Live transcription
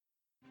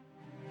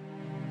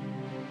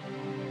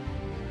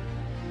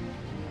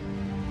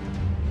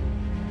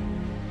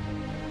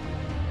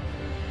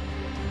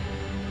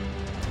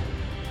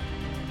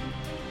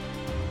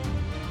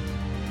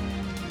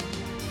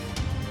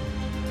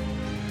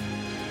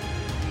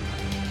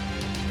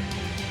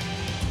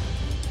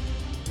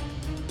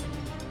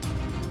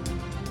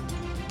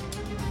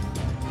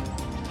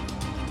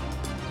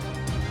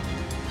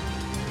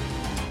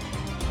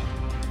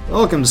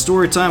Welcome to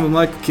Storytime with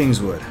Michael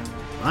Kingswood.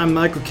 I'm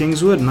Michael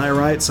Kingswood and I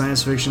write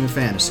science fiction and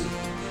fantasy.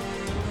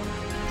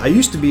 I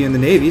used to be in the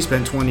Navy,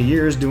 spent 20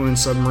 years doing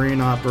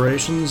submarine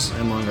operations,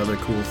 among other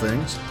cool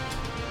things.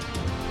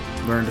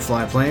 Learned to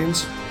fly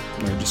planes,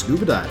 learned to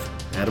scuba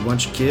dive, had a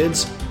bunch of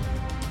kids,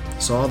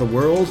 saw the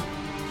world,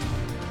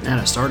 and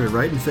I started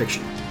writing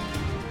fiction.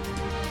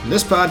 In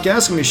this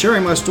podcast, I'm going to be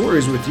sharing my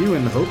stories with you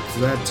in the hope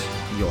that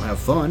you'll have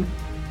fun,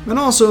 and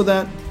also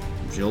that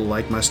you'll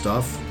like my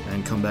stuff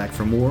and come back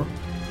for more,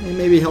 and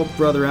maybe help a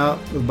brother out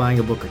with buying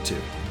a book or two.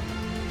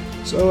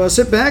 So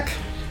sit back,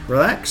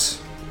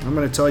 relax, I'm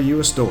going to tell you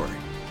a story.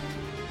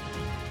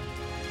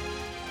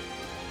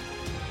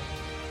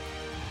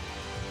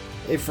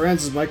 Hey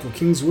friends, it's Michael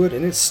Kingswood,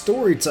 and it's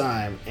story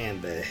time,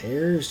 and the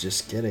hair is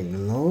just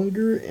getting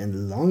longer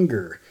and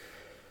longer.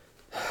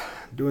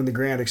 Doing the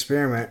grand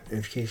experiment,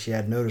 in case you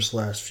hadn't noticed the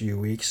last few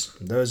weeks.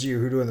 Those of you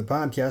who are doing the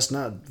podcast,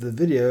 not the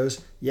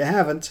videos, you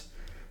haven't.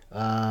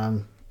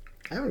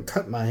 I haven't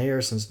cut my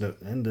hair since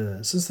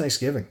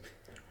Thanksgiving.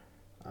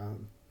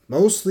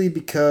 Mostly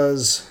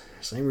because,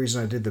 same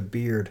reason I did the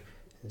beard,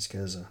 is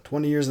because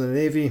 20 years in the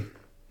Navy,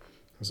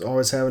 I was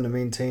always having to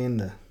maintain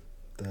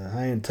the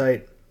high and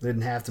tight. I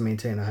didn't have to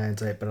maintain a high and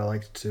tight, but I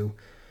liked to.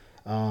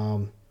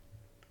 I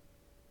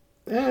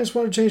just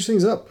want to change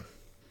things up.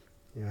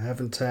 I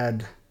haven't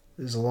had,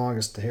 this is the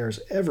longest the hair has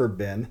ever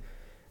been.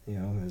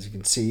 As you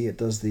can see, it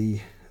does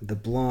the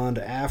blonde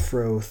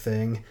afro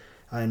thing.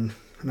 And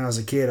when I was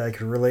a kid, I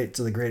could relate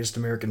to The Greatest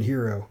American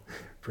Hero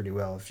pretty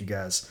well. If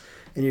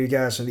any of you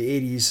guys from the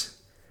 80s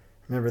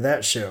remember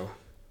that show,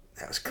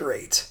 that was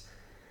great.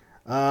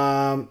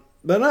 But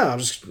no,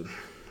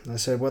 I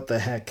said, what the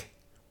heck?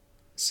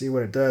 See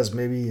what it does.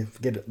 Maybe if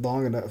I get it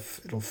long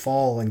enough, it'll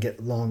fall and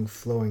get long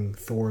flowing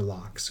Thor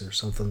locks or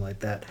something like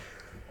that.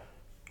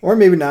 Or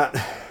maybe not.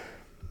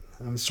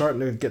 I'm starting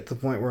to get to the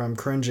point where I'm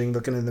cringing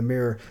looking in the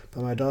mirror,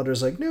 but my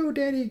daughter's like, no,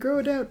 Daddy, grow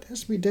it out. It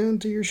has to be down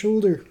to your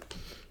shoulder.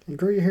 And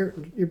grow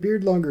your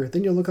beard longer.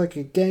 Then you'll look like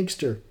a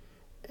gangster.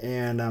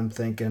 And I'm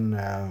thinking,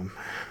 I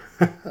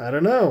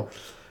don't know.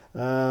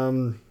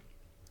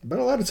 But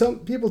a lot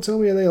of people tell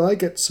me they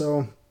like it,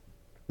 so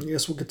I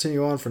guess we'll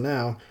continue on for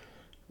now.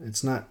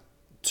 It's not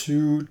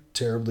too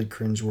terribly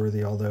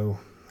cringeworthy, although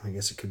I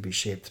guess it could be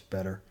shaped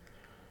better.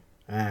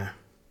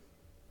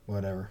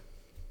 Whatever.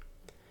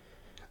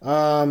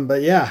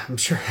 But yeah, I'm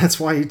sure that's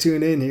why you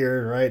tune in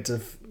here, right? To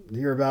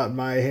hear about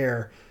my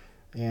hair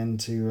and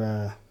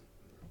to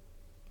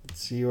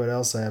see what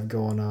else I have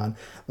going on.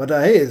 But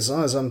hey, as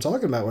long as I'm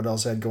talking about what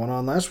else I had going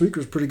on, last week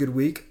was a pretty good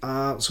week.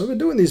 So I've been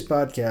doing these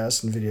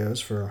podcasts and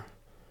videos for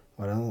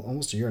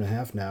almost a year and a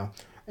half now.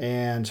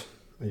 And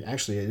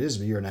actually, it is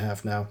a year and a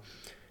half now.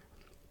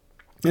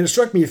 And it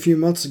struck me a few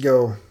months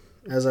ago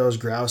as I was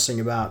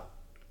grousing about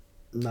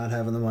not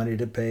having the money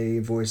to pay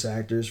voice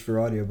actors for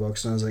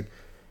audiobooks. And I was like,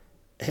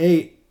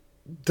 hey,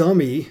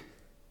 dummy,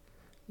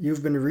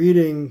 you've been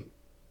reading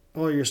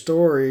all your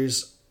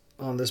stories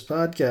on this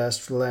podcast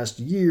for the last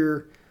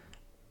year.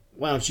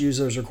 Why don't you use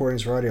those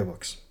recordings for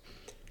audiobooks?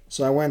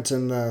 So I went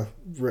and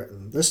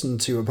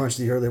listened to a bunch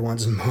of the early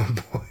ones, and oh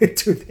boy,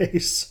 do they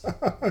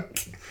suck.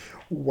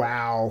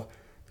 Wow.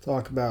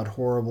 Talk about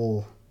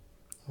horrible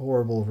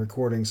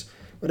recordings.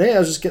 But hey, I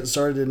was just getting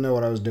started, didn't know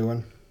what I was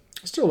doing.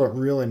 I still don't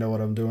really know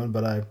what I'm doing,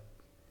 but I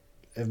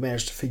have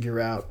managed to figure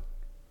out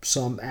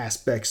some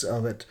aspects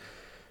of it.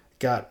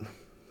 Got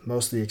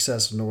most of the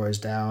excessive noise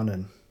down,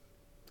 and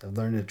I've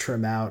learned to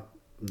trim out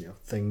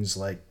things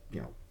like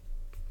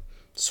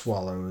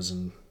swallows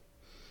and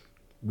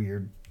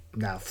weird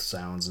mouth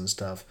sounds and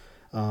stuff,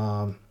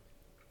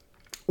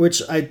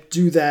 which I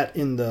do that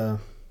in the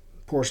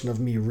portion of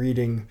me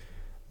reading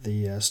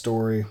the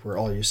story where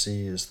all you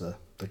see is the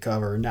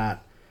cover,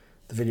 not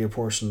the video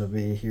portion of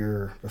me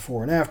here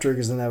before and after,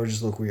 because then that would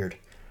just look weird.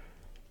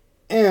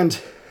 And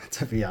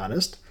to be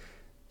honest,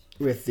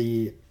 with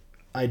the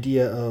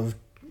idea of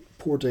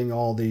porting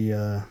all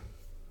the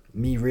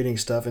me reading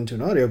stuff into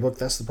an audiobook,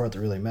 that's the part that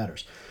really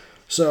matters.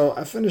 So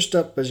I finished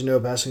up, as you know,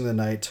 Passing the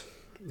Night,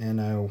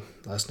 and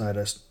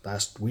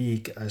last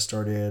week I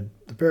started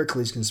The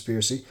Pericles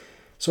Conspiracy.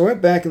 So I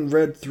went back and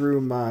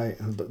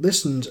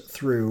listened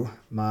through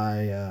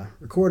my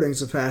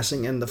recordings of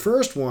Passing, and the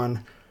first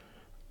one,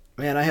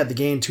 man, I had the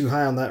gain too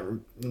high on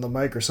the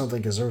mic or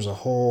something, because there was a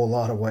whole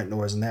lot of white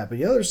noise in that, but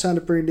the others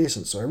sounded pretty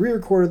decent. So I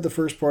re-recorded the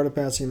first part of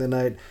Passing the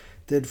Night,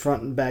 did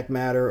front and back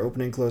matter,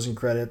 opening, closing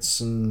credits,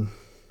 and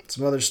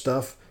some other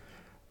stuff.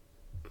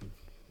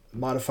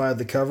 Modified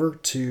the cover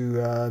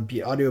to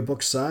be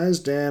audiobook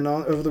sized, and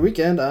over the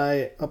weekend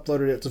I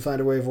uploaded it to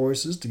Findaway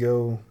Voices to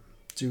go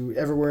to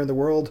everywhere in the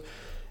world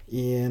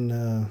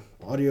in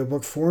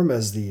audiobook form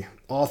as the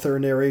author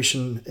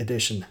narration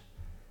edition.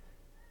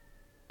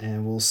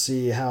 And we'll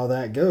see how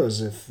that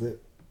goes. If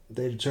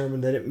they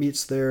determine that it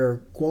meets their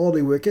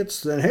quality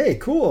wickets, then hey,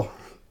 cool.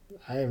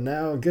 I am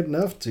now good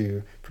enough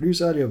to produce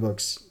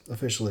audiobooks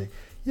officially.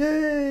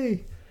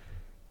 Yay!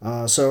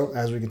 So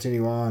as we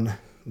continue on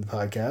the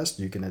podcast,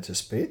 you can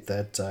anticipate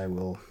that I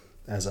will,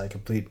 as I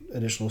complete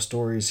additional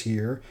stories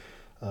here,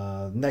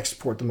 next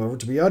port them over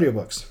to be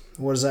audiobooks.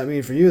 What does that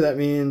mean for you? That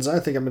means I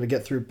think I'm going to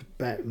get through.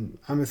 I'm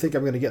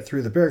going to get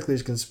through the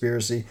Pericles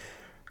Conspiracy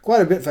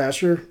quite a bit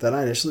faster than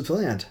I initially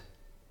planned.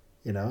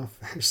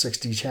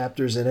 60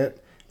 chapters in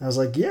it. And I was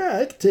like, yeah,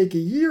 I could take a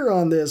year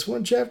on this,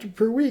 1 chapter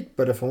per week.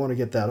 But if I want to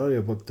get that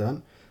audiobook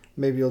done,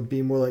 maybe it'll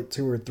be more like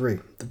 2 or 3,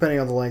 depending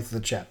on the length of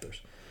the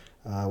chapters.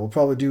 We'll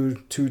probably do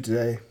 2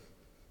 today,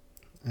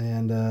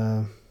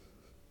 and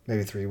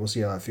maybe 3. We'll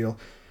see how I feel.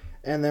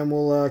 And then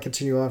we'll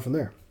continue on from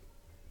there.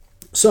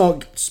 So,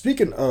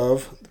 speaking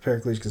of the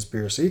Pericles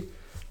Conspiracy,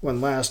 when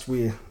last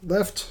we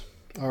left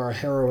our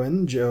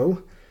heroine,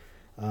 Jo,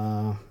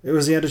 it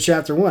was the end of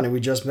chapter 1, and we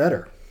just met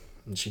her.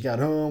 And she got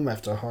home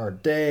after a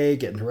hard day,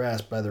 getting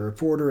harassed by the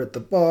reporter at the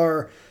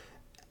bar,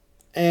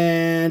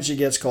 and she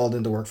gets called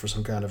into work for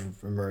some kind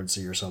of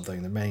emergency or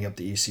something. They're manning up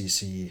the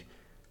ECC.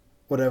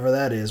 Whatever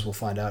that is, we'll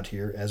find out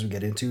here as we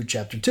get into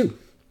chapter 2.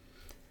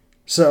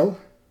 So,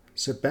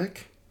 sit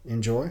back,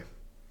 enjoy,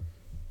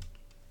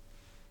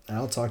 and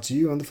I'll talk to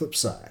you on the flip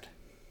side.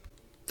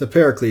 The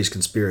Pericles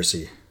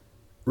Conspiracy.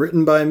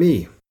 Written by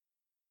me.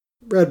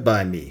 Read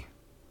by me.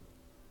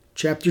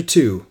 Chapter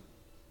 2.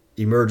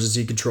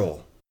 Emergency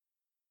Control.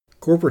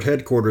 Corporate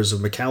headquarters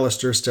of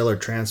McAllister Stellar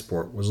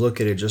Transport was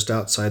located just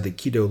outside the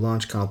Quito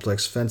Launch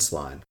Complex fence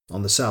line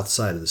on the south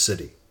side of the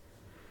city.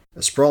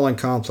 A sprawling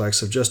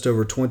complex of just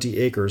over 20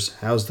 acres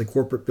housed the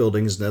corporate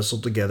buildings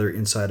nestled together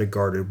inside a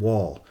guarded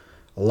wall,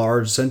 a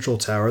large central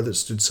tower that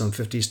stood some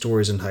 50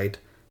 stories in height,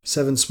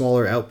 7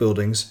 smaller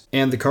outbuildings,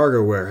 and the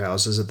cargo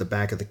warehouses at the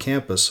back of the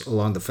campus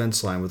along the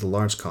fence line with the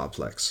launch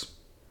complex.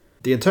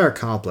 The entire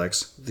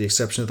complex, with the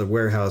exception of the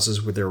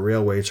warehouses with their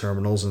railway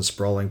terminals and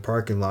sprawling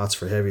parking lots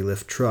for heavy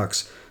lift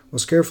trucks,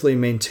 was carefully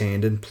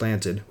maintained and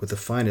planted with the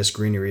finest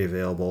greenery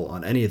available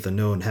on any of the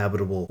known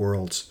habitable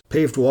worlds.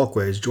 Paved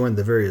walkways joined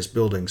the various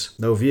buildings.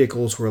 No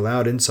vehicles were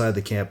allowed inside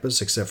the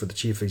campus except for the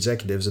chief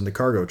executives and the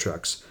cargo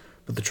trucks,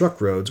 but the truck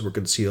roads were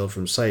concealed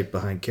from sight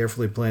behind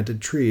carefully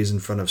planted trees in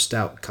front of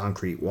stout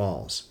concrete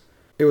walls.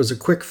 It was a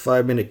quick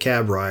 5-minute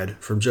cab ride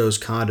from Jo's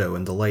condo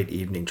in the light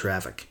evening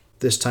traffic.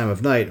 This time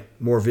of night,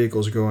 more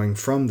vehicles going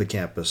from the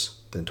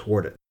campus than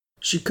toward it.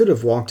 She could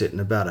have walked it in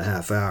about a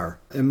half hour,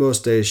 and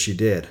most days she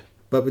did,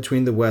 but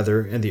between the weather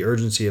and the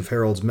urgency of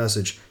Harold's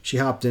message, she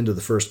hopped into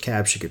the first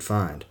cab she could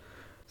find.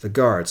 The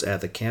guards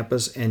at the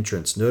campus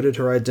entrance noted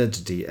her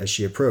identity as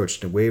she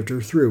approached and waved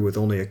her through with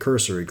only a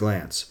cursory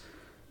glance.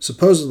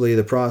 Supposedly,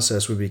 the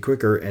process would be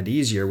quicker and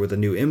easier with the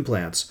new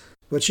implants,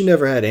 but she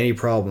never had any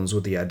problems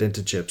with the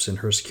identichips in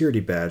her security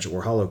badge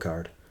or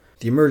holocard.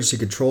 The Emergency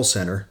Control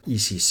Center,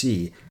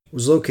 ECC,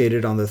 was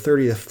located on the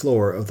 30th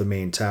floor of the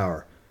main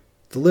tower.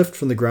 The lift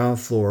from the ground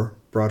floor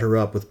brought her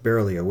up with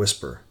barely a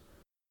whisper.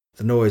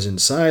 The noise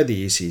inside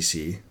the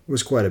ECC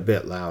was quite a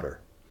bit louder.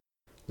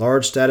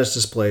 Large status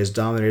displays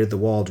dominated the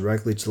wall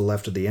directly to the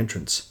left of the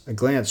entrance. A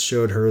glance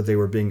showed her they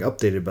were being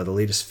updated by the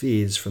latest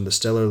feeds from the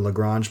stellar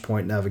Lagrange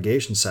point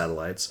navigation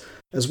satellites,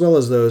 as well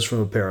as those from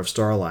a pair of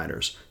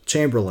starliners,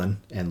 Chamberlain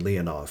and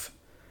Leonov.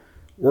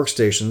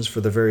 Workstations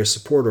for the various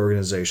support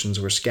organizations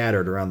were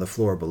scattered around the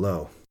floor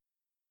below.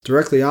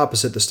 Directly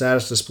opposite the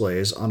status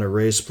displays, on a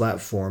raised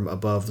platform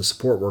above the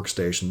support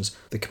workstations,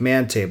 the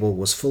command table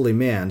was fully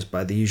manned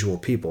by the usual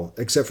people,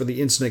 except for the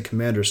incident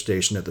commander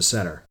station at the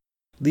center.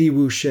 Li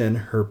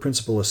Wuxin, her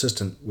principal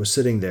assistant, was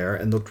sitting there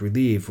and looked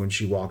relieved when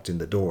she walked in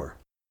the door.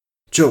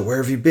 "Jo, where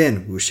have you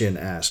been?" Wuxin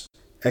asked,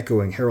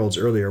 echoing Harold's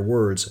earlier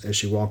words as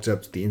she walked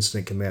up to the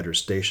incident commander's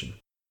station.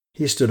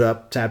 He stood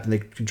up, tapping the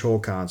control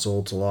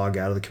console to log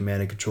out of the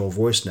command and control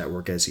voice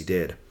network as he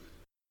did.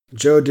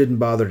 Jo didn't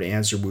bother to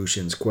answer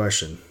Wuxin's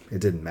question. It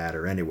didn't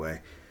matter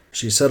anyway.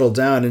 She settled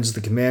down into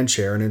the command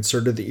chair and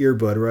inserted the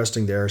earbud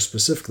resting there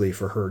specifically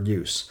for her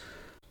use.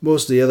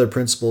 Most of the other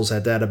principals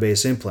had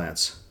database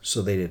implants,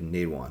 so they didn't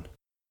need one.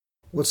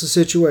 "What's the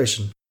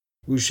situation?"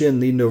 Wuxin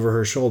leaned over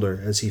her shoulder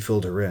as he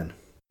filled her in.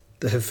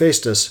 The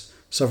Hephaestus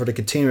suffered a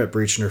containment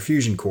breach in her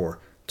fusion core,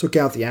 took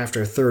out the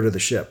after third of the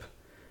ship.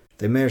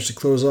 They managed to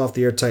close off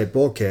the airtight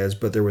bulkheads,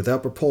 but they're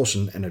without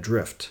propulsion and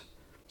adrift.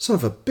 "Son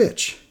of a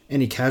bitch!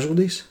 Any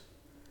casualties?"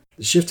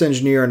 The shift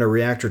engineer and a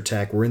reactor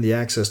tech were in the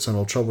access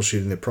tunnel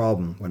troubleshooting the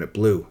problem when it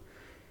blew.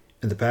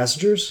 "And the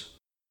passengers?"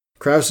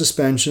 "Cryo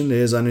suspension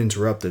is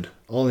uninterrupted.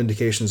 All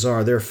indications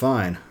are they're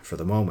fine, for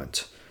the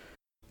moment."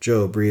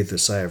 Jo breathed a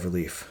sigh of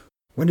relief.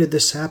 "When did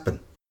this happen?"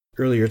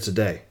 "Earlier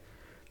today.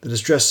 The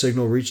distress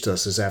signal reached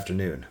us this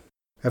afternoon."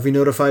 "Have we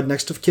notified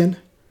next of kin?"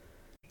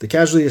 "The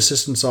Casualty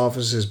Assistance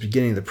Office is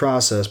beginning the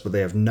process, but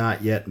they have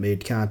not yet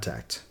made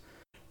contact."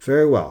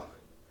 "Very well."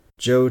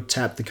 Jo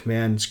tapped the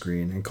command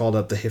screen and called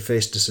up the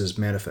Hephaestus's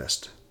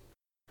manifest.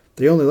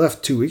 "They only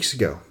left 2 weeks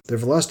ago. Their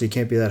velocity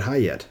can't be that high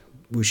yet."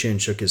 Wuxin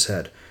shook his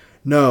head.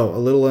 "No, a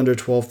little under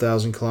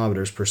 12,000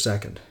 kilometers per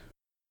second."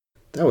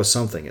 That was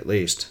something, at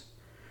least.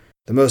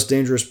 The most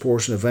dangerous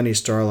portion of any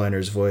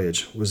Starliner's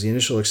voyage was the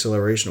initial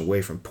acceleration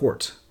away from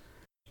port.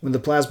 When the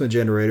plasma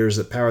generators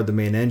that powered the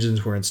main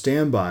engines were in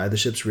standby, the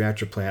ship's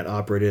reactor plant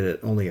operated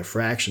at only a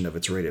fraction of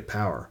its rated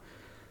power.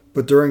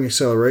 But during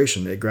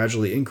acceleration, it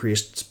gradually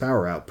increased its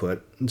power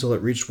output until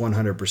it reached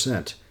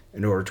 100%,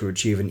 in order to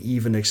achieve an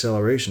even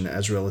acceleration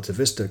as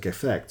relativistic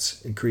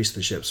effects increased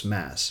the ship's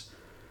mass.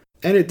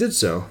 And it did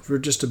so for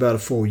just about a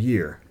full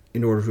year,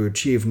 in order to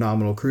achieve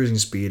nominal cruising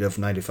speed of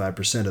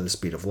 95% of the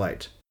speed of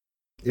light.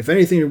 If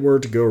anything were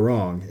to go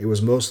wrong, it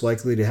was most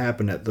likely to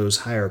happen at those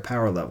higher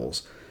power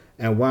levels,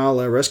 and while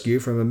a rescue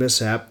from a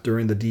mishap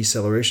during the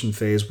deceleration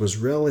phase was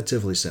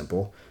relatively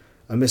simple,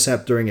 a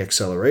mishap during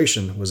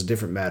acceleration was a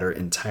different matter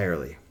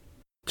entirely.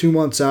 2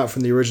 months out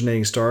from the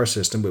originating star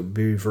system, it would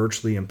be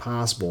virtually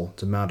impossible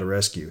to mount a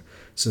rescue,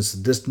 since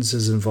the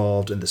distances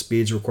involved and the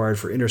speeds required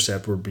for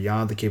intercept were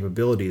beyond the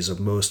capabilities of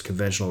most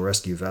conventional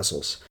rescue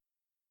vessels.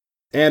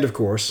 And of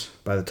course,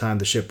 by the time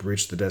the ship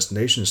reached the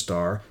destination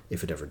star,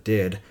 if it ever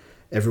did,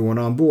 everyone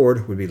on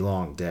board would be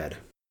long dead.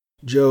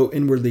 Joe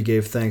inwardly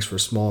gave thanks for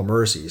small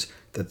mercies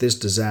that this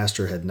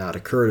disaster had not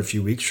occurred a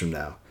few weeks from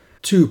now.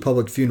 2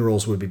 public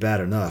funerals would be bad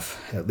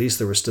enough. At least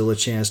there was still a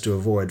chance to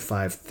avoid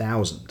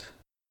 5,000.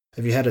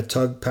 Have you had a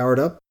tug powered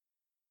up?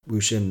 Wu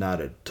Xin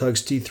nodded.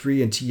 Tugs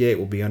T3 and T8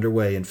 will be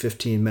underway in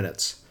 15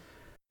 minutes.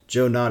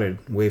 Joe nodded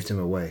and waved him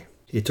away.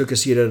 He took a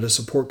seat at a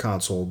support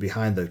console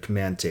behind the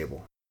command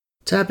table.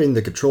 Tapping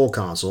the control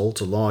console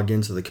to log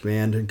into the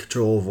command and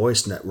control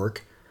voice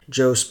network,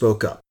 Joe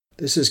spoke up.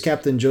 This is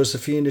Captain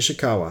Josephine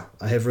Ishikawa.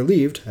 I have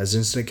relieved as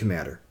Incident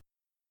Commander.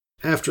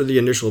 After the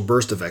initial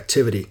burst of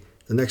activity,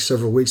 the next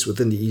several weeks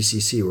within the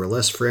ECC were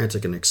less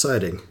frantic and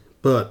exciting,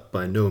 but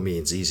by no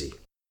means easy.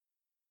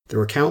 There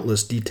were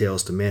countless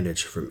details to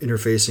manage, from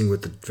interfacing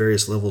with the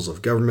various levels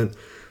of government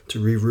to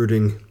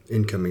rerouting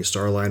incoming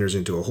starliners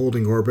into a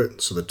holding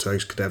orbit so the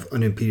tugs could have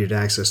unimpeded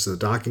access to the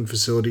docking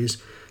facilities,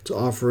 to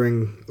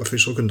offering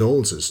official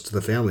condolences to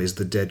the families of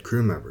the dead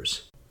crew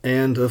members.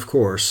 And, of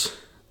course,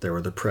 there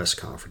were the press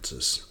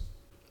conferences.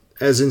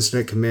 As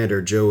Incident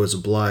Commander, Joe was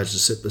obliged to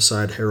sit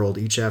beside Harold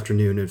each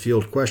afternoon and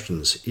field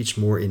questions, each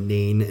more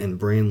inane and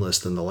brainless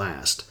than the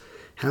last.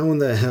 How in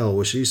the hell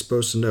was she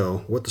supposed to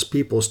know what the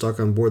people stuck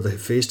on board the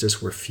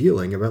Hephaestus were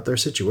feeling about their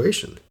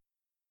situation?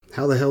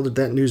 How the hell did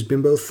that news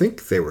bimbo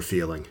think they were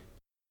feeling?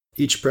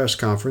 Each press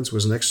conference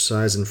was an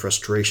exercise in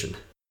frustration,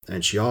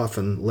 and she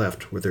often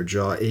left with her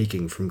jaw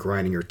aching from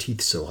grinding her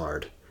teeth so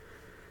hard.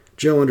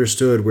 Joe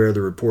understood where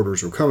the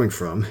reporters were coming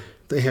from.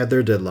 They had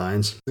their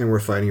deadlines and were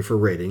fighting for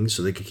ratings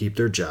so they could keep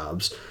their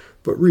jobs,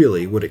 but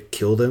really, would it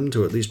kill them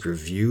to at least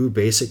review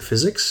basic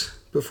physics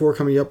before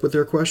coming up with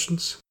their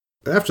questions?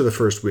 After the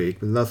first week,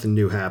 with nothing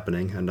new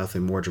happening and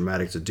nothing more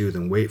dramatic to do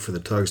than wait for the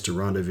tugs to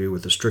rendezvous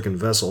with the stricken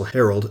vessel,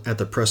 Harold, at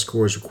the press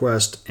corps'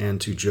 request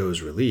and to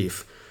Joe's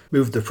relief,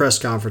 moved the press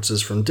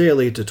conferences from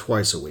daily to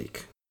twice a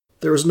week.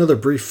 There was another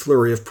brief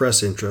flurry of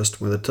press interest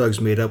when the tugs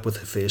made up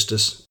with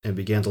Hephaestus and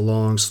began the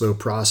long, slow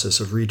process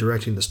of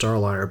redirecting the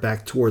Starliner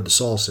back toward the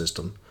Sol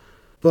system.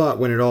 But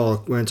when it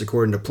all went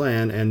according to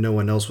plan and no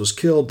one else was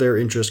killed, their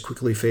interest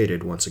quickly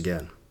faded once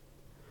again.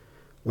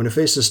 When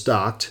Hephaestus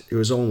docked, it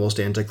was almost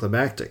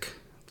anticlimactic.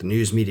 The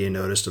news media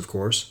noticed, of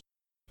course.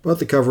 But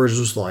the coverage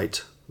was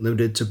light,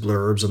 limited to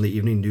blurbs on the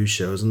evening news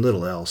shows and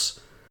little else.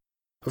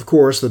 Of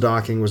course, the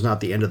docking was not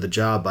the end of the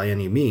job by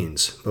any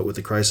means, but with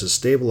the crisis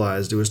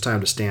stabilized, it was time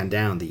to stand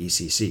down the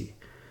ECC.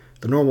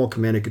 The normal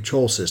command and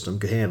control system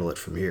could handle it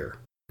from here.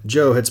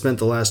 Joe had spent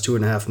the last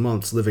 2.5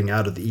 months living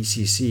out of the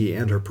ECC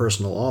and her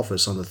personal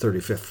office on the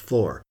 35th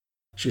floor.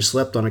 She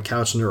slept on a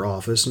couch in her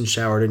office and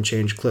showered and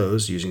changed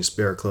clothes using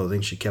spare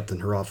clothing she kept in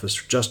her office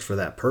just for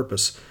that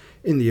purpose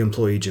in the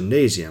employee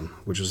gymnasium,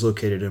 which was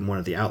located in one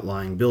of the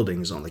outlying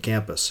buildings on the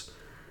campus.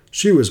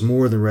 She was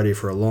more than ready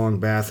for a long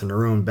bath in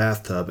her own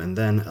bathtub and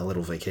then a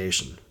little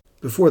vacation.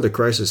 Before the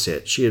crisis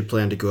hit, she had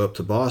planned to go up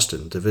to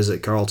Boston to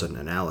visit Carlton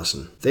and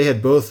Allison. They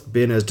had both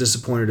been as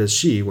disappointed as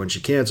she when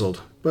she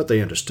canceled, but they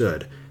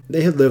understood.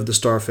 They had lived the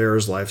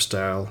Starfarer's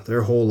lifestyle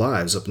their whole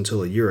lives up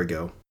until a year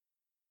ago.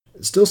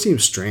 It still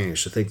seems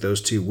strange to think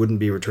those two wouldn't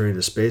be returning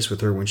to space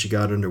with her when she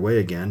got underway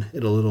again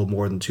in a little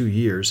more than 2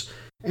 years,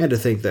 and to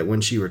think that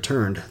when she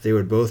returned, they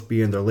would both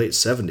be in their late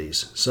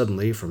 70s,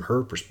 suddenly, from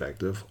her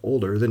perspective,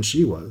 older than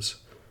she was.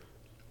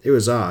 It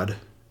was odd,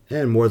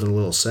 and more than a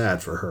little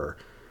sad for her,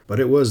 but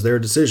it was their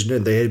decision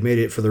and they had made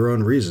it for their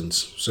own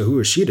reasons, so who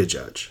was she to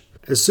judge?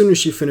 As soon as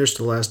she finished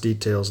the last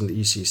details in the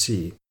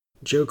ECC,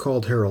 Joe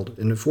called Harold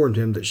and informed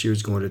him that she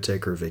was going to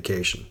take her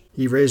vacation.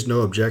 He raised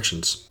no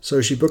objections, so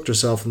she booked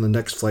herself on the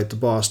next flight to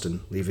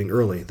Boston, leaving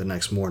early the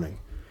next morning.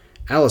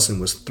 Allison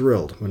was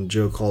thrilled when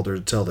Joe called her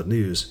to tell the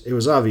news. It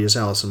was obvious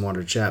Allison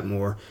wanted to chat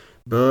more,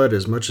 but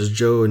as much as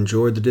Joe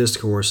enjoyed the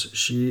discourse,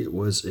 she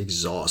was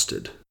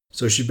exhausted.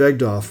 So she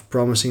begged off,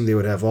 promising they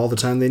would have all the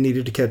time they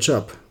needed to catch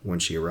up when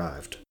she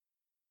arrived.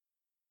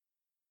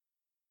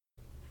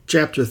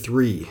 Chapter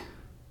 3.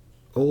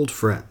 Old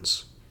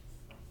Friends.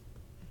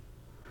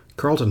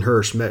 Carlton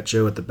Hirsch met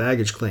Joe at the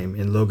baggage claim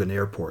in Logan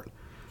Airport.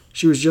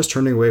 She was just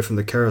turning away from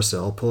the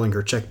carousel, pulling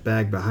her checked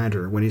bag behind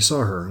her when he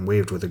saw her and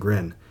waved with a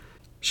grin.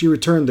 She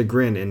returned the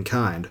grin in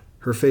kind,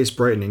 her face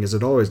brightening as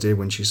it always did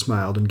when she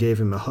smiled, and gave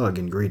him a hug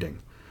in greeting.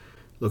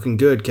 "Looking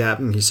good,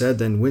 Captain," he said,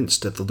 then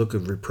winced at the look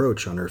of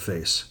reproach on her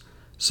face.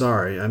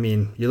 "Sorry,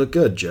 you look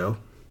good, Joe."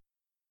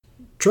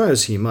 Try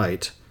as he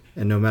might,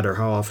 and no matter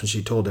how often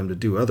she told him to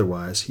do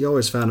otherwise, he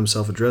always found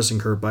himself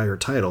addressing her by her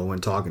title when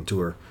talking to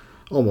her,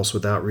 almost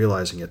without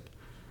realizing it.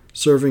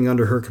 Serving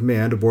under her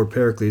command aboard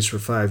Pericles for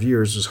 5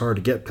 years was hard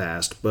to get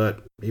past,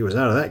 but he was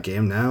out of that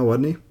game now,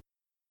 wasn't he?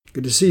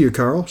 "Good to see you,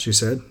 Carl," she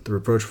said, the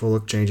reproachful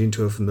look changing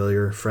to a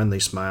familiar, friendly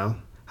smile.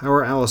 "How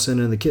are Allison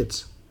and the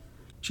kids?"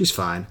 "She's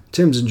fine.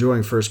 Tim's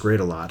enjoying first grade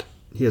a lot.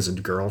 He has a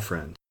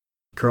girlfriend."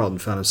 Carlton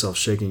found himself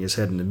shaking his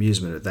head in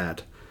amusement at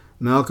that.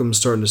 "Malcolm's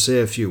starting to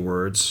say a few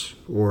words,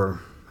 or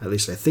at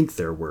least I think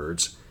they're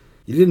words.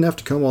 You didn't have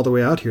to come all the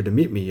way out here to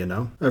meet me, you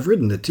know. I've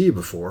ridden the T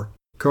before."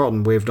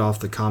 Carlton waved off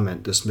the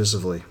comment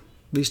dismissively.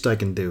 "Least I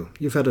can do.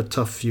 You've had a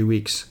tough few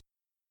weeks."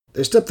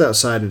 They stepped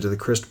outside into the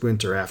crisp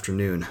winter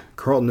afternoon.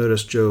 Carlton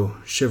noticed Jo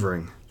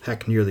shivering,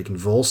 heck, nearly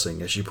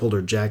convulsing, as she pulled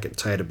her jacket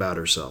tight about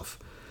herself.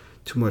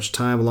 Too much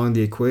time along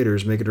the equator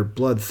is making her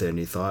blood thin,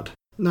 he thought.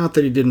 Not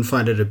that he didn't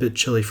find it a bit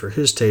chilly for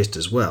his taste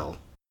as well.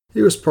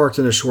 He was parked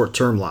in a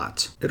short-term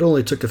lot. It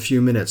only took a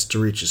few minutes to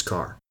reach his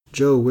car.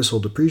 Jo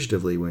whistled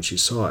appreciatively when she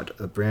saw it,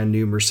 a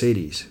brand-new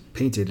Mercedes,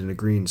 painted in a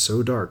green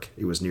so dark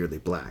it was nearly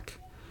black.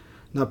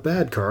 "Not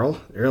bad, Carl.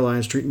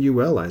 Airline's treating you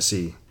well, I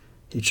see."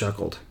 He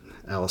chuckled.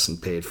 Allison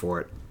paid for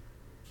it.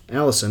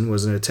 Allison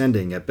was an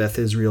attending at Beth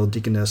Israel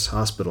Deaconess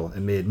Hospital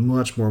and made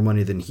much more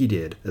money than he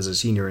did as a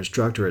senior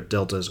instructor at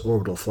Delta's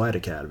Orbital Flight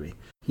Academy.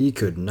 He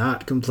could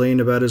not complain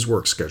about his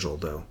work schedule,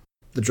 though.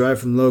 The drive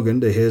from Logan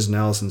to his and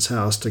Allison's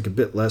house took a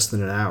bit less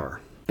than an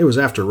hour. It was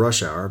after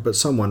rush hour, but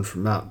someone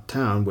from out of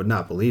town would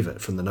not believe it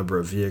from the number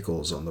of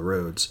vehicles on the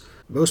roads.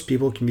 Most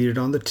people commuted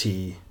on the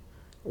T,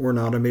 or in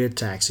automated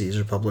taxis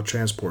or public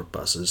transport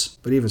buses,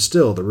 but even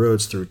still, the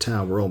roads through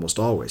town were almost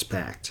always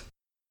packed.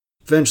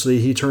 Eventually,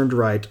 he turned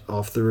right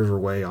off the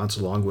Riverway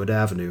onto Longwood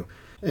Avenue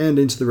and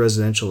into the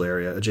residential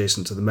area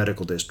adjacent to the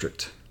medical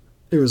district.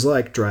 It was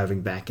like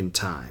driving back in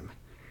time.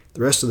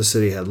 The rest of the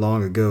city had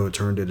long ago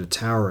turned into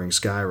towering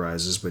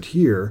skyrises, but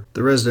here,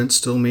 the residents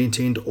still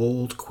maintained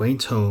old,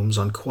 quaint homes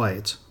on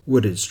quiet,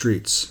 wooded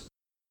streets.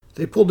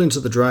 They pulled into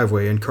the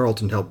driveway and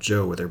Carlton helped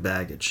Jo with her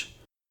baggage.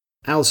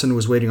 Allison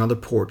was waiting on the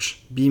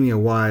porch, beaming a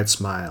wide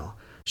smile.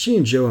 She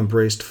and Jo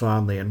embraced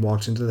fondly and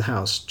walked into the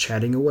house,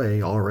 chatting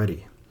away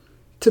already.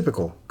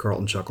 "Typical,"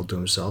 Carlton chuckled to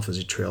himself as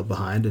he trailed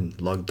behind and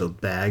lugged the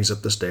bags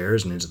up the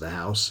stairs and into the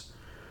house.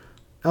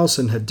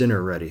 Allison had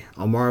dinner ready,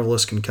 a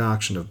marvelous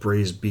concoction of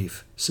braised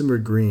beef,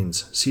 simmered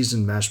greens,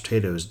 seasoned mashed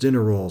potatoes,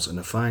 dinner rolls, and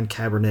a fine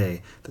Cabernet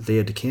that they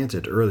had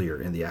decanted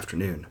earlier in the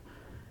afternoon.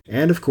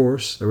 And, of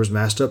course, there was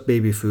massed-up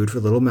baby food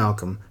for little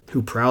Malcolm,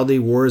 who proudly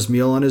wore his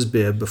meal on his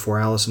bib before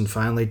Allison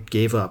finally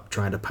gave up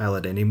trying to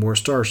pilot any more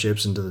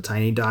starships into the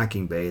tiny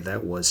docking bay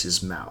that was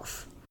his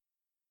mouth.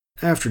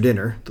 After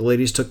dinner, the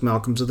ladies took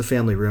Malcolm to the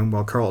family room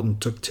while Carlton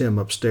took Tim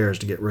upstairs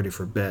to get ready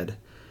for bed.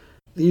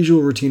 The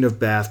usual routine of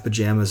bath,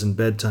 pajamas, and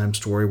bedtime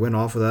story went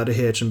off without a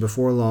hitch, and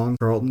before long,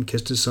 Carlton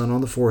kissed his son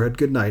on the forehead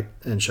goodnight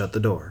and shut the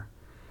door.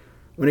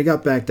 When he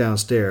got back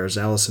downstairs,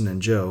 Allison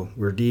and Jo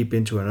were deep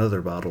into another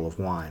bottle of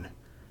wine.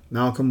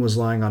 Malcolm was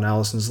lying on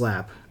Allison's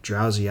lap,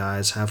 drowsy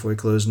eyes halfway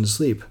closed in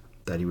sleep,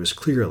 that he was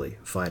clearly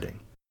fighting.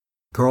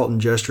 Carlton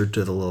gestured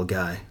to the little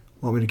guy.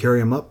 "Want me to carry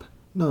him up?"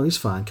 "No, he's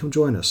fine. Come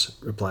join us,"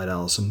 replied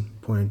Allison,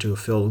 pointing to a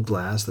filled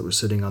glass that was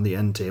sitting on the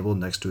end table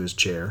next to his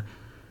chair.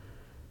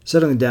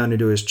 Settling down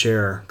into his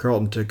chair,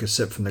 Carlton took a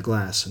sip from the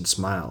glass and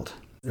smiled.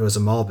 It was a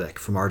Malbec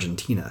from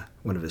Argentina,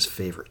 one of his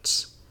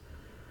favorites.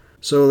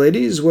 "So,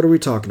 ladies, what are we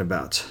talking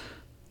about?"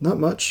 "Not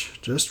much,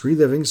 just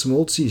reliving some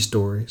old sea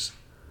stories."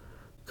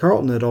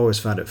 Carlton had always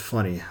found it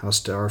funny how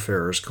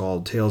starfarers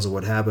called tales of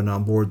what happened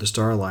on board the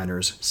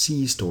starliners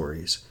sea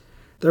stories.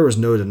 There was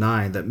no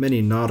denying that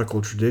many nautical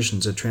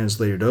traditions had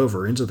translated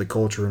over into the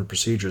culture and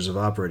procedures of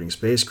operating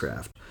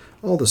spacecraft.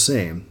 All the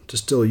same, to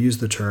still use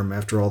the term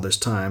after all this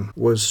time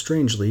was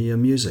strangely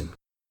amusing.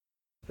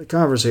 The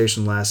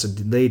conversation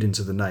lasted late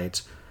into the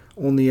night,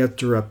 only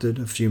interrupted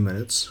a few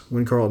minutes,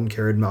 when Carlton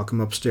carried Malcolm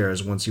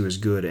upstairs once he was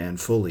good and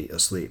fully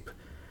asleep.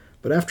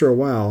 But after a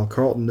while,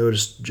 Carlton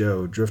noticed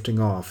Jo drifting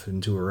off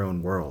into her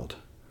own world.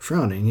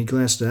 Frowning, he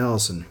glanced at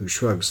Allison, who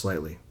shrugged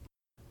slightly.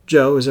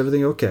 "Jo, is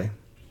everything okay?"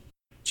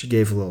 She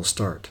gave a little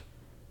start.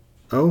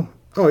 Oh,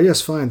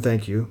 yes, fine,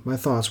 thank you. My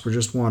thoughts were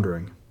just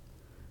wandering."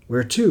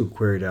 "Where to?"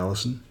 queried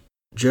Allison.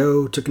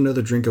 Jo took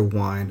another drink of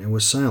wine and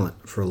was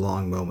silent for a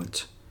long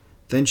moment.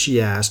 Then she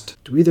asked,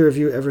 "Do either of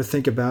you ever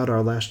think about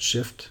our last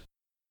shift?"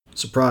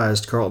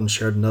 Surprised, Carlton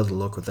shared another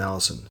look with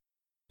Allison.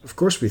 "Of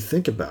course we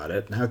think about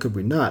it. How could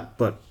we not?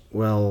 But,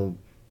 well..."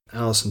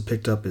 Allison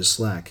picked up his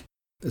slack.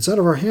 "It's out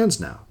of our hands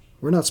now.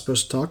 We're not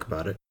supposed to talk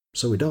about it,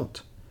 so we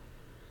don't."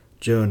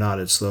 Jo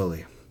nodded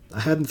slowly. "I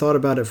hadn't thought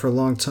about it for a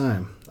long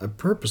time. I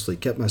purposely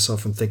kept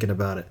myself from thinking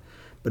about it.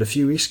 But a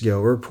few weeks ago,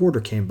 a reporter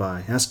came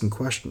by, asking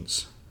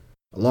questions."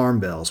 Alarm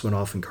bells went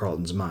off in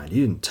Carlton's mind.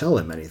 You didn't tell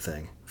him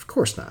anything. Of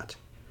course not.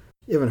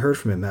 "You haven't heard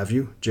from him, have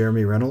you?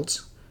 Jeremy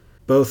Reynolds?"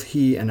 Both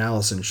he and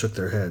Allison shook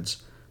their heads.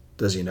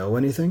 "Does he know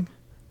anything?"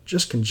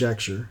 "Just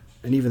conjecture,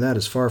 and even that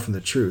is far from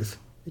the truth.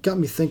 It got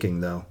me thinking,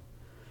 though."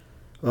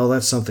 "Well,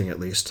 that's something at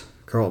least."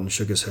 Carlton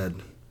shook his head.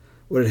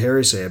 "What did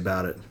Harry say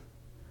about it?"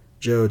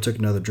 Jo took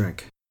another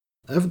drink.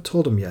 I haven't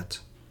told him yet.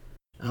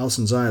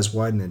 Allison's eyes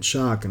widened in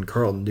shock, and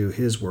Carlton knew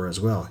his were as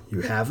well.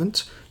 You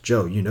haven't?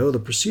 Joe, you know the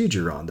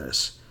procedure on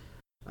this.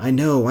 I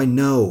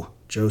know.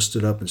 Joe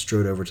stood up and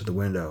strode over to the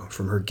window.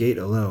 From her gait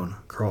alone,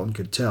 Carlton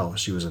could tell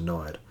she was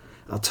annoyed.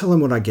 I'll tell him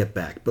when I get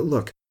back, but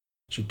look.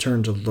 She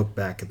turned to look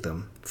back at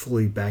them,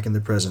 fully back in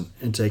the present,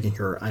 and taking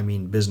her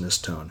business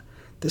tone.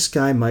 This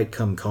guy might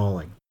come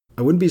calling.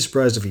 I wouldn't be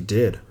surprised if he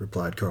did,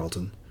 replied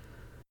Carlton.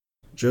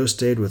 Joe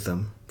stayed with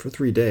them for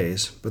 3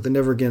 days, but they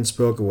never again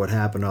spoke of what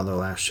happened on their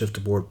last shift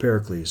aboard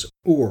Pericles,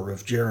 or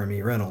of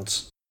Jeremy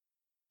Reynolds.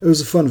 It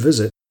was a fun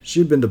visit. She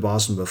had been to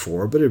Boston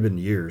before, but it had been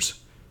years.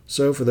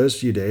 So for those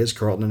few days,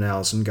 Carlton and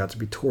Allison got to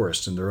be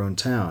tourists in their own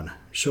town,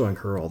 showing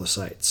her all the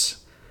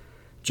sights.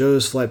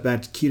 Joe's flight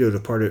back to Quito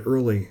departed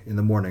early in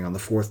the morning on the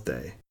 4th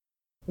day.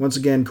 Once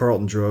again,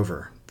 Carlton drove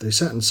her. They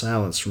sat in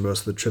silence for most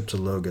of the trip to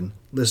Logan,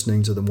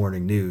 listening to the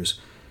morning news.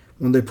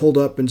 When they pulled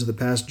up into the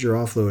passenger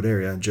offload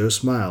area, Joe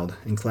smiled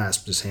and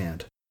clasped his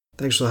hand.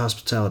 Thanks for the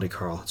hospitality,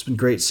 Carl. It's been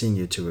great seeing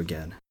you two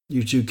again.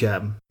 You too,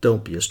 Captain.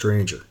 Don't be a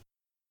stranger.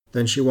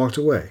 Then she walked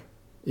away,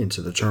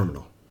 into the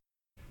terminal.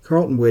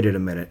 Carlton waited a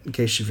minute in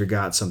case she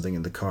forgot something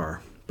in the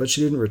car, but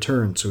she didn't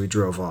return, so he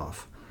drove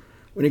off.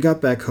 When he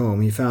got back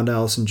home, he found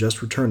Allison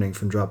just returning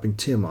from dropping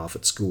Tim off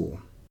at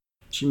school.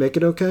 She make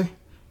it okay?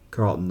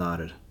 Carlton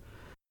nodded.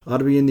 Ought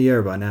to be in the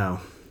air by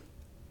now.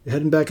 You're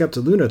heading back up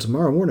to Luna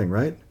tomorrow morning,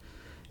 right?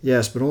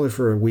 Yes, but only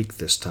for a week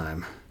this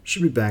time.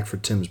 She'll be back for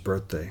Tim's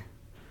birthday.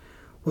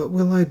 What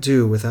will I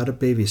do without a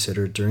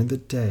babysitter during the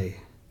day?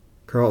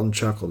 Carlton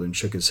chuckled and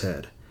shook his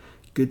head.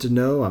 Good to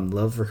know I'm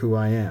loved for who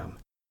I am.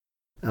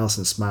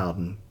 Allison smiled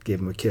and gave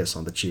him a kiss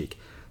on the cheek.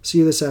 See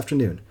you this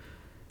afternoon.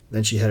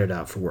 Then she headed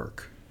out for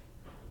work.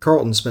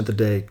 Carlton spent the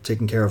day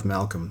taking care of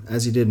Malcolm,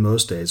 as he did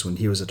most days when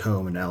he was at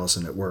home and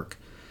Allison at work.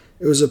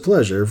 It was a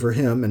pleasure for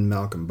him and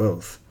Malcolm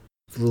both.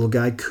 The little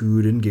guy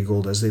cooed and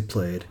giggled as they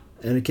played,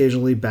 and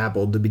occasionally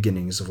babbled the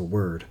beginnings of a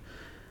word.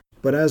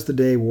 But as the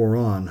day wore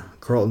on,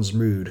 Carlton's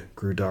mood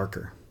grew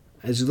darker.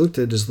 As he looked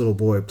at his little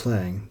boy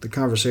playing, the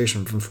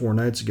conversation from 4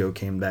 nights ago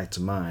came back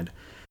to mind,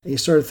 and he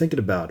started thinking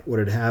about what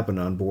had happened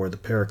on board the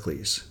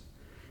Pericles,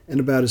 and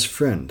about his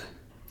friend,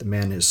 the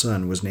man his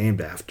son was named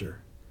after.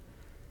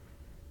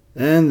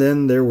 And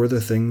then there were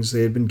the things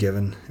they had been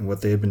given and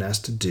what they had been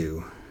asked to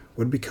do.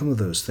 What had become of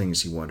those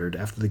things, he wondered,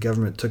 after the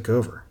government took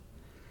over?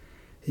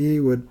 He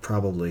would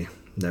probably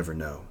never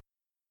know.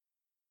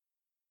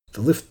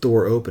 The lift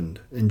door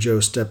opened, and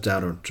Joe stepped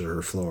out onto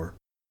her floor.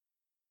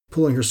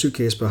 Pulling her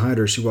suitcase behind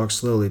her, she walked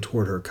slowly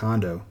toward her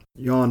condo,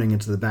 yawning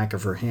into the back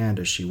of her hand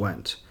as she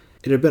went.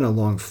 It had been a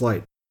long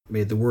flight,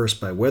 made the worse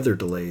by weather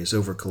delays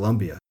over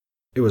Columbia.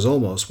 It was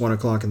almost 1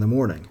 o'clock in the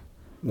morning,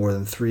 more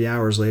than 3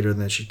 hours later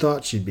than she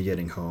thought she'd be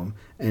getting home,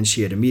 and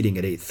she had a meeting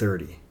at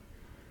 8:30.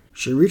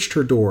 She reached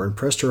her door and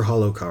pressed her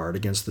holo card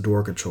against the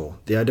door control.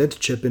 The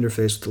identichip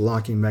interfaced with the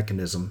locking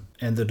mechanism,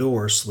 and the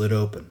door slid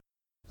open.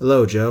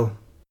 Hello, Joe.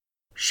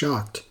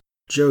 Shocked,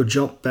 Joe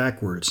jumped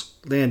backwards,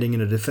 landing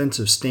in a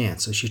defensive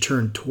stance as she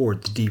turned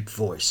toward the deep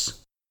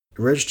voice.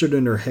 It registered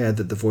in her head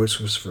that the voice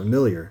was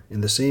familiar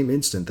in the same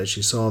instant that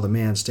she saw the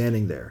man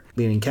standing there,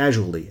 leaning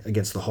casually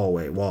against the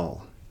hallway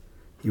wall.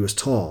 He was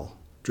tall,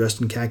 dressed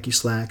in khaki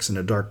slacks and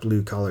a dark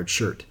blue collared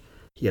shirt.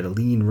 He had a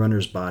lean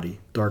runner's body,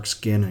 dark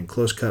skin, and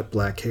close-cut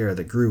black hair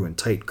that grew in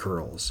tight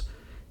curls.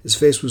 His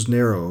face was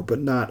narrow, but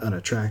not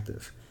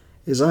unattractive.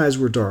 His eyes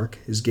were dark,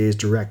 his gaze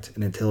direct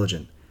and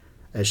intelligent.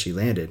 As she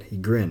landed, he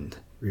grinned,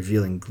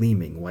 revealing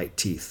gleaming white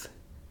teeth.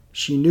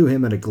 She knew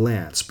him at a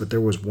glance, but there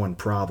was one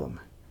problem.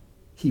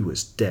 He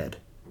was dead.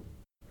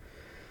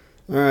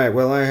 Alright,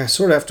 well, I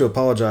sort of have to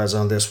apologize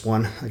on this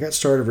one. I got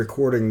started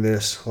recording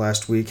this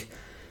last week.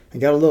 I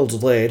got a little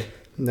delayed,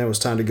 and then it was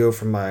time to go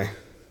for my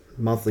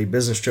monthly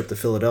business trip to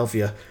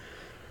Philadelphia.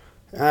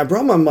 I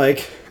brought my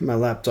mic and my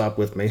laptop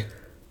with me.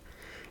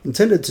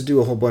 Intended to do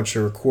a whole bunch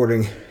of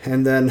recording,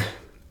 and then,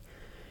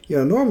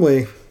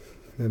 normally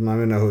when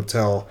I'm in a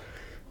hotel,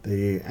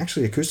 the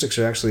acoustics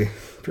are actually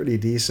pretty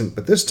decent,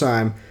 but this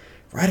time,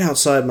 right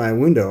outside my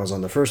window, I was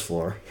on the first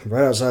floor,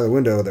 right outside the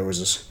window there was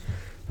this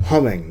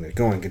humming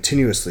going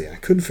continuously. I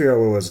couldn't figure out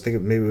what it was. I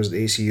think maybe it was the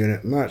AC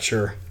unit, I'm not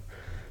sure,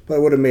 but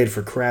it would have made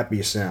for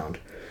crappy sound.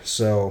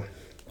 So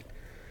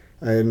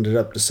I ended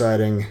up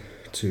deciding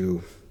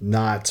to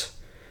not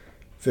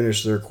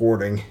finish the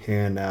recording,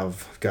 and now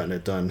I've gotten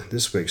it done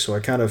this week. So I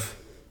kind of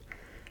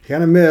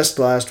missed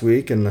last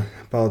week, and I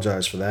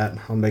apologize for that.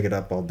 I'll make it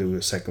up. I'll do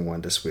a second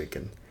one this week,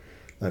 and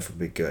life will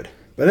be good.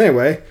 But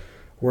anyway,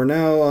 we're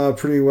now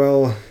pretty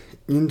well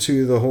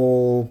into the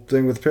whole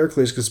thing with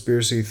Pericles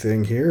conspiracy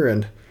thing here,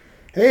 and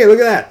hey, look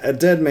at that! A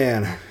dead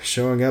man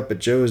showing up at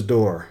Joe's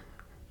door.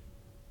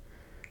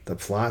 The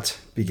plot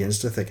begins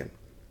to thicken.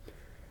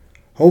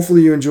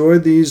 Hopefully you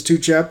enjoyed these 2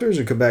 chapters,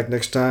 and come back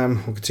next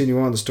time. We'll continue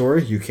on the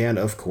story. You can,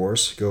 of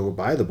course, go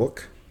buy the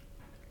book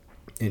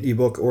in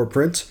ebook or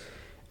print,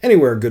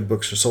 anywhere good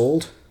books are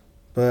sold.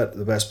 But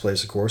the best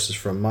place, of course, is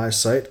from my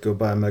site. Go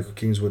by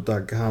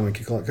michaelkingswood.com and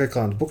click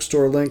on the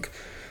bookstore link,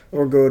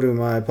 or go to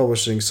my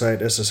publishing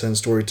site,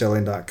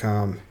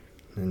 ssnstorytelling.com,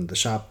 in the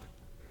shop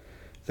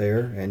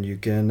there, and you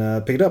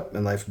can pick it up,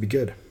 and life will be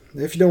good.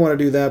 If you don't want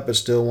to do that, but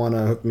still want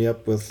to hook me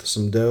up with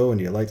some dough,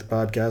 and you like the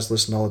podcast,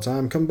 listen all the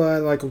time, come by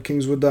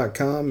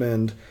michaelkingswood.com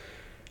and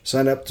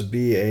sign up to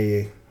be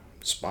a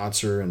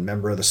sponsor and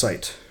member of the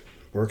site.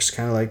 Works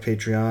kind of like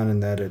Patreon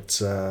in that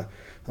it's a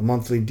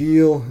monthly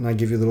deal, and I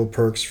give you little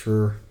perks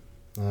for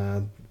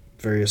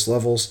various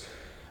levels.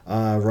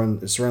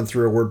 It's run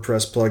through a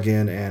WordPress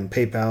plugin and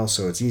PayPal,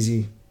 so it's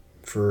easy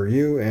for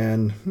you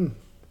and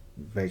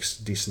makes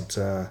decent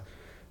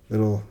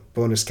little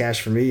bonus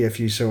cash for me if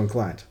you so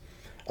inclined.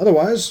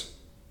 Otherwise,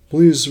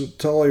 please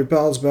tell all your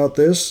pals about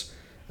this.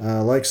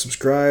 Like,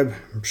 subscribe,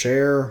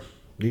 share,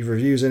 leave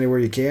reviews anywhere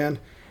you can.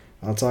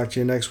 I'll talk to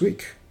you next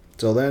week.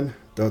 Till then,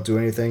 don't do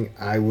anything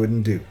I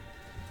wouldn't do.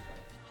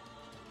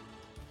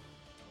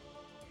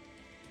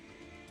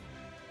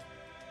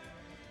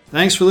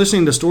 Thanks for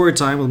listening to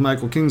Storytime with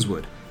Michael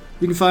Kingswood.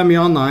 You can find me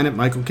online at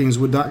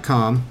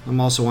michaelkingswood.com.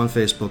 I'm also on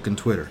Facebook and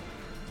Twitter.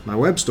 My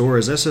web store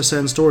is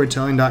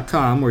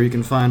ssnstorytelling.com, where you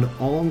can find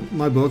all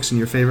my books in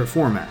your favorite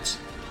formats.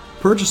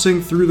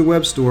 Purchasing through the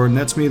web store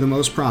nets me the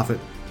most profit,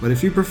 but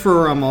if you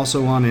prefer, I'm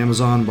also on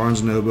Amazon,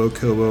 Barnes & Noble,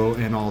 Kobo,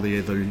 and all the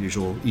other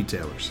usual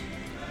e-tailers.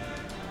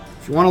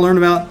 If you want to learn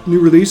about new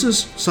releases,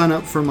 sign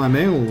up for my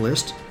mailing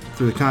list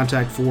through the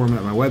contact form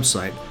at my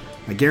website.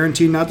 I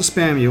guarantee not to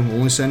spam you,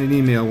 only send an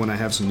email when I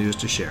have some news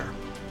to share.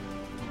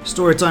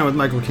 Storytime with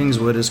Michael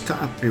Kingswood is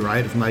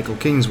copyright of Michael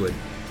Kingswood.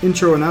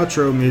 Intro and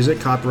outro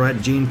music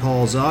copyright Gene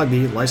Paul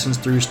Zogby,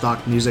 licensed through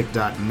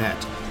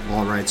stockmusic.net.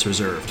 All rights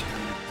reserved.